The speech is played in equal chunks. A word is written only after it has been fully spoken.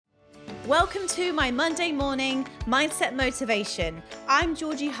Welcome to my Monday morning Mindset Motivation. I'm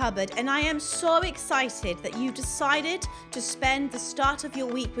Georgie Hubbard and I am so excited that you decided to spend the start of your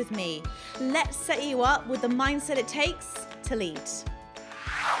week with me. Let's set you up with the mindset it takes to lead.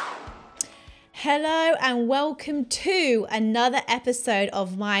 Hello and welcome to another episode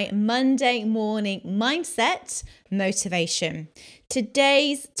of my Monday morning Mindset Motivation.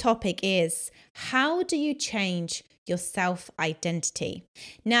 Today's topic is, how do you change your self-identity?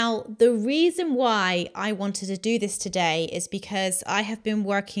 Now, the reason why I wanted to do this today is because I have been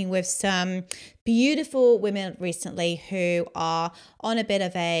working with some beautiful women recently who are on a bit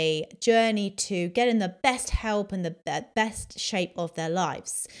of a journey to get in the best health and the best shape of their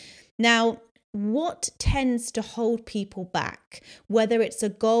lives. Now, what tends to hold people back, whether it's a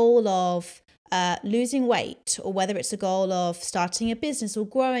goal of losing weight, or whether it's a goal of starting a business or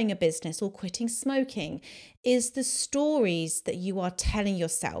growing a business or quitting smoking, is the stories that you are telling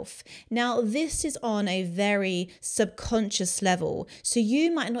yourself. Now, this is on a very subconscious level, so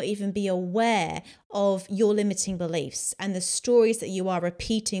you might not even be aware of your limiting beliefs and the stories that you are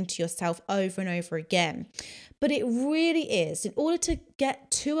repeating to yourself over and over again. But it really is, in order to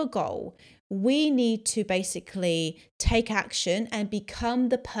get to a goal, we need to basically take action and become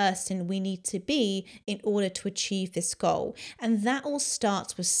the person we need to be in order to achieve this goal. And that all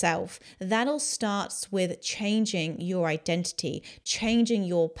starts with self. That all starts with changing your identity, changing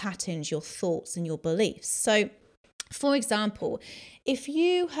your patterns, your thoughts, and your beliefs. So, for example, if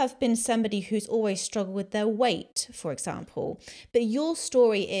you have been somebody who's always struggled with their weight, for example, but your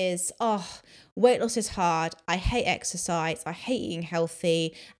story is, weight loss is hard, I hate exercise, I hate eating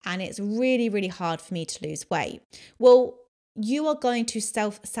healthy, and it's really, really hard for me to lose weight. Well, you are going to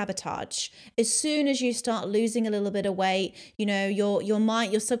self-sabotage. As soon as you start losing a little bit of weight, your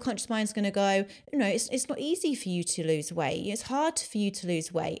mind, your subconscious mind is going to go, it's not easy for you to lose weight. It's hard for you to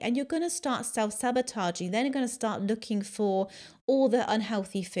lose weight. And you're going to start self-sabotaging. Then you're going to start looking for all the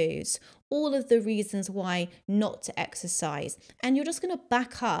unhealthy foods, all of the reasons why not to exercise. And you're just going to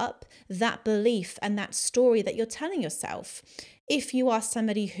back up that belief and that story that you're telling yourself. If you are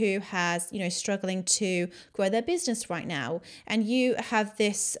somebody who has, struggling to grow their business right now, and you have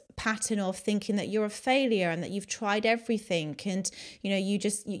this pattern of thinking that you're a failure and that you've tried everything and,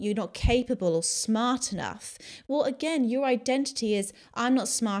 you're not capable or smart enough. Well, again, your identity is, I'm not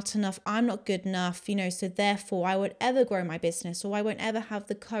smart enough, I'm not good enough, so therefore I won't ever grow my business, or I won't ever have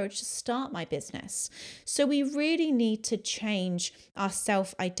the courage to start my business. So we really need to change our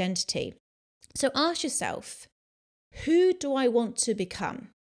self-identity. So ask yourself, who do I want to become?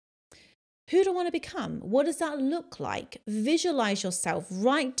 Who do I want to become? What does that look like? Visualize yourself.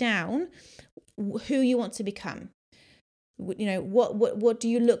 Write down who you want to become. What do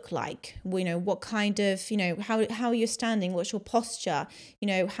you look like? What kind of, how are you standing? What's your posture?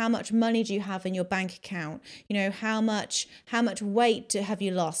 How much money do you have in your bank account? How much weight have you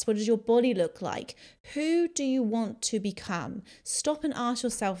lost? What does your body look like? Who do you want to become? Stop and ask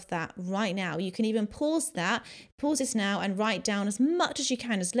yourself that right now. You can even pause this now and write down as much as you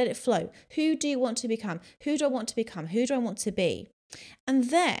can. Just let it flow. Who do you want to become? Who do I want to become? Who do I want to be?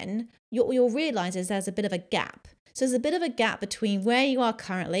 And then you'll realize there's a bit of a gap. So there's a bit of a gap between where you are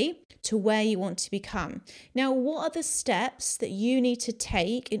currently to where you want to become. Now, what are the steps that you need to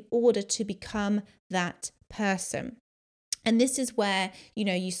take in order to become that person? And this is where,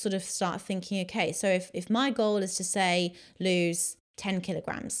 you sort of start thinking, okay, so if my goal is to say lose 10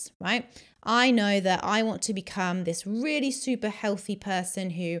 kilograms, right? I know that I want to become this really super healthy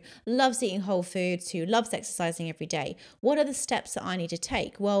person who loves eating whole foods, who loves exercising every day. What are the steps that I need to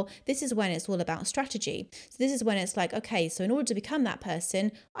take? Well, this is when it's all about strategy. So this is when it's like, okay, so in order to become that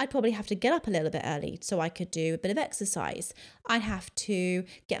person, I'd probably have to get up a little bit early so I could do a bit of exercise. I'd have to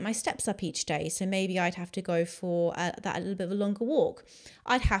get my steps up each day. So maybe I'd have to go for a little bit of a longer walk.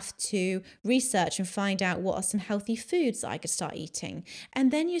 I'd have to research and find out what are some healthy foods that I could start eating. And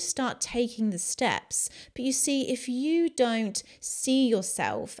then you start taking the steps. But you see, if you don't see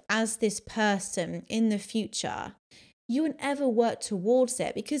yourself as this person in the future, you won't ever work towards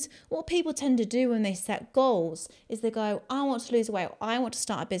it, because what people tend to do when they set goals is they go, I want to lose weight, or I want to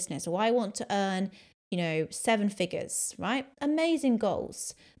start a business, or I want to earn, 7 figures, right? Amazing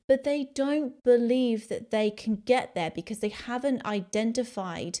goals. But they don't believe that they can get there because they haven't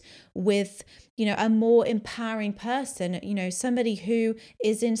identified with, a more empowering person, somebody who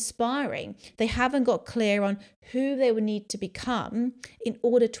is inspiring. They haven't got clear on who they would need to become in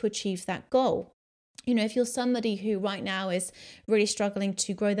order to achieve that goal. If you're somebody who right now is really struggling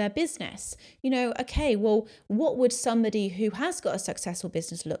to grow their business, okay, well, what would somebody who has got a successful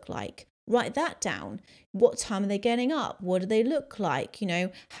business look like? Write that down. What time are they getting up? What do they look like?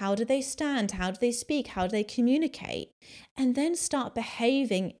 How do they stand? How do they speak? How do they communicate? And then start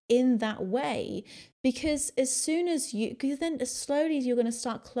behaving in that way. Because then slowly you're going to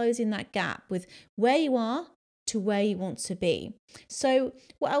start closing that gap with where you are to where you want to be. So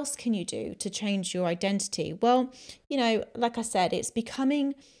what else can you do to change your identity? Well, like I said,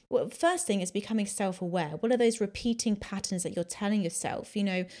 first thing is becoming self-aware. What are those repeating patterns that you're telling yourself?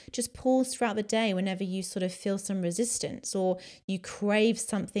 Just pause throughout the day whenever you sort of feel some resistance, or you crave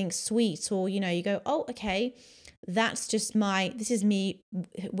something sweet, or, you go, oh, okay, this is me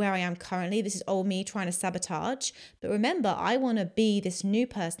where I am currently. This is old me trying to sabotage. But remember, I want to be this new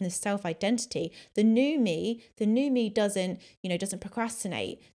person, this self-identity. The new me doesn't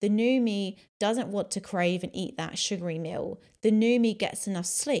procrastinate. The new me doesn't want to crave and eat that sugary meal. The new me gets enough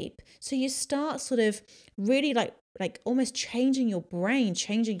sleep. So you start sort of really like almost changing your brain,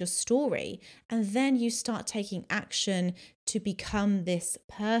 changing your story. And then you start taking action to become this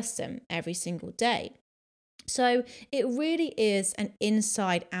person every single day. So it really is an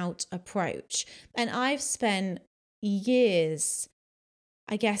inside out approach. And I've spent years,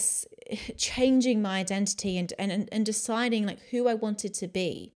 I guess, changing my identity and deciding like who I wanted to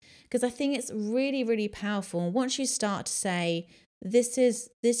be. Because I think it's really, really powerful. And once you start to say, this is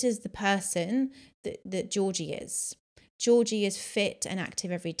the person that Georgie is. Georgie is fit and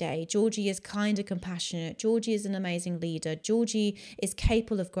active every day. Georgie is kind and compassionate. Georgie is an amazing leader. Georgie is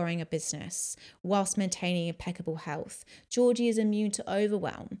capable of growing a business whilst maintaining impeccable health. Georgie is immune to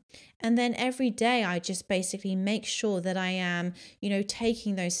overwhelm. And then every day I just basically make sure that I am,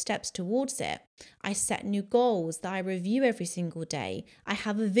 taking those steps towards it. I set new goals that I review every single day. I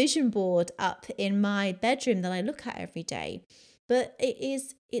have a vision board up in my bedroom that I look at every day. But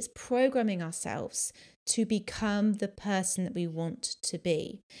it's programming ourselves to become the person that we want to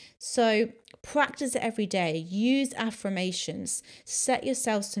be. So practice it every day. Use affirmations. Set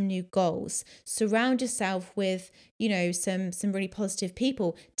yourself some new goals. Surround yourself with, some really positive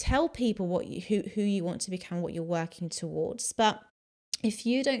people. Tell people who you want to become, what you're working towards. But if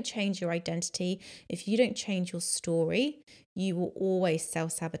you don't change your identity, if you don't change your story, you will always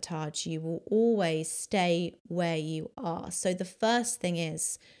self-sabotage. You will always stay where you are. So the first thing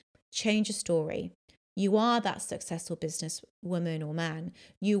is change your story. You are that successful business woman or man.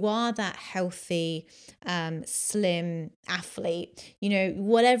 You are that healthy, slim athlete,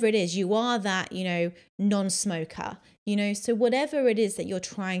 whatever it is. You are that, non-smoker, so whatever it is that you're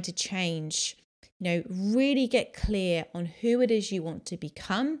trying to change, really get clear on who it is you want to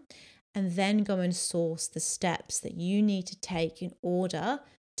become, and then go and source the steps that you need to take in order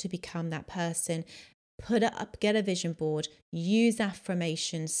to become that person. Put it up, get a vision board, use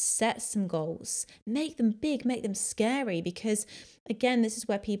affirmations, set some goals, make them big, make them scary, because again, this is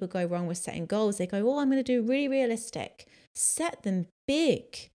where people go wrong with setting goals. They go, I'm going to do really realistic. Set them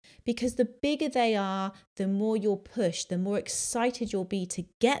big, because the bigger they are, the more you'll push, the more excited you'll be to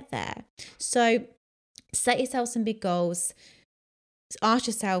get there. So set yourself some big goals. Ask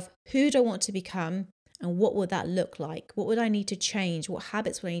yourself, who do I want to become? And what would that look like? What would I need to change? What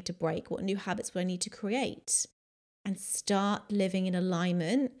habits would I need to break? What new habits would I need to create? And start living in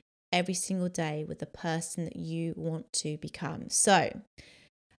alignment every single day with the person that you want to become. So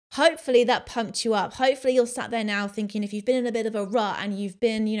hopefully that pumped you up. Hopefully you're sat there now thinking, if you've been in a bit of a rut and you've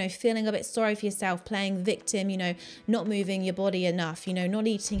been, feeling a bit sorry for yourself, playing victim, not moving your body enough, not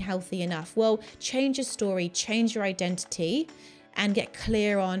eating healthy enough. Well, change your story, change your identity, and get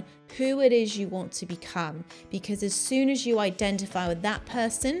clear on who it is you want to become. Because as soon as you identify with that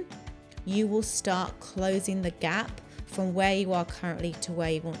person, you will start closing the gap from where you are currently to where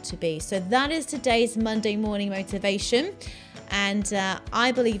you want to be. So that is today's Monday morning motivation. And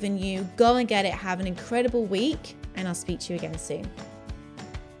I believe in you. Go and get it. Have an incredible week. And I'll speak to you again soon.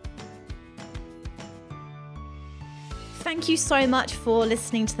 Thank you so much for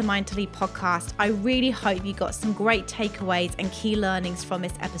listening to the Mind to Lead podcast. I really hope you got some great takeaways and key learnings from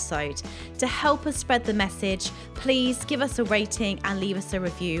this episode. To help us spread the message, please give us a rating and leave us a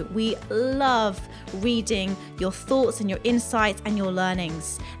review. We love reading your thoughts and your insights and your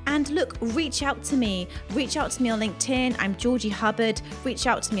learnings. And look, reach out to me. Reach out to me on LinkedIn. I'm Georgie Hubbard. Reach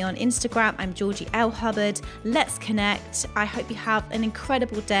out to me on Instagram. I'm Georgie L. Hubbard. Let's connect. I hope you have an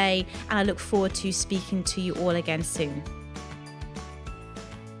incredible day, and I look forward to speaking to you all again soon.